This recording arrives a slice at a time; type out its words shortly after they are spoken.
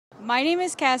My name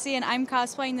is Cassie, and I'm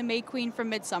cosplaying the May Queen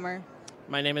from Midsommar.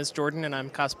 My name is Jordan, and I'm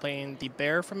cosplaying the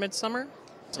bear from Midsommar.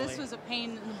 This was a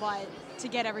pain in the butt to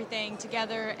get everything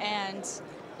together, and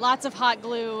lots of hot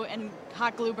glue and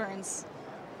hot glue burns.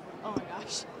 Oh my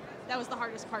gosh. That was the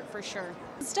hardest part for sure.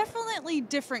 It's definitely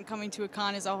different coming to a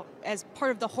con as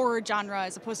part of the horror genre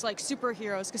as opposed to like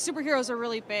superheroes, because superheroes are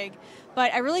really big.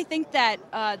 But I really think that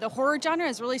the horror genre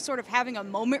is really sort of having a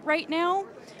moment right now.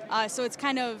 So it's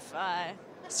kind of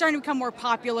starting to become more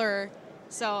popular.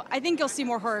 So I think you'll see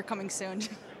more horror coming soon.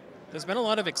 There's been a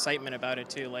lot of excitement about it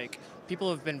too. Like, people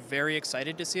have been very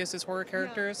excited to see us as horror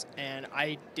characters, and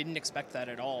I didn't expect that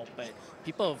at all, but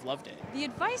people have loved it. The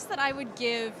advice that I would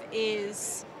give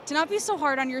is to not be so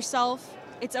hard on yourself.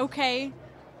 It's okay.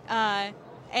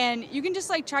 And you can just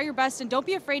like try your best, and don't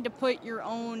be afraid to put your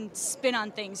own spin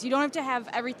on things. You don't have to have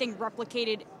everything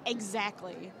replicated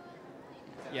exactly.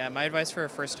 Yeah, my advice for a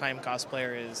first-time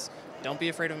cosplayer is don't be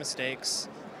afraid of mistakes,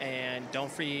 and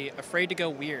don't be afraid to go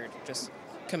weird. Just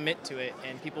commit to it,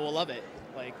 and people will love it.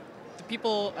 Like, the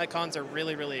people at cons are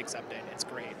really, really accepting. It's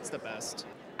great. It's the best.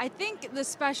 I think the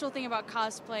special thing about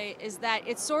cosplay is that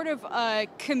it's sort of a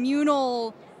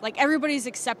communal, like everybody's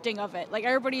accepting of it. Like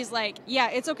everybody's like,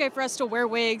 yeah, it's okay for us to wear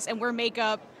wigs and wear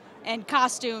makeup and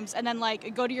costumes and then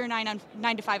like go to your 9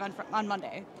 to 5 on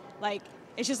Monday. Like,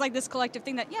 it's just like this collective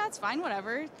thing that, yeah, it's fine,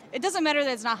 whatever. It doesn't matter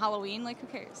that it's not Halloween, like who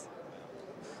cares?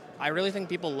 I really think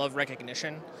people love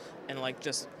recognition and like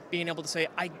just being able to say,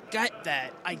 I get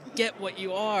that, I get what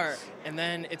you are. And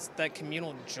then it's that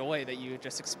communal joy that you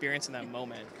just experience in that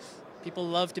moment. People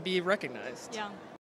love to be recognized. Yeah.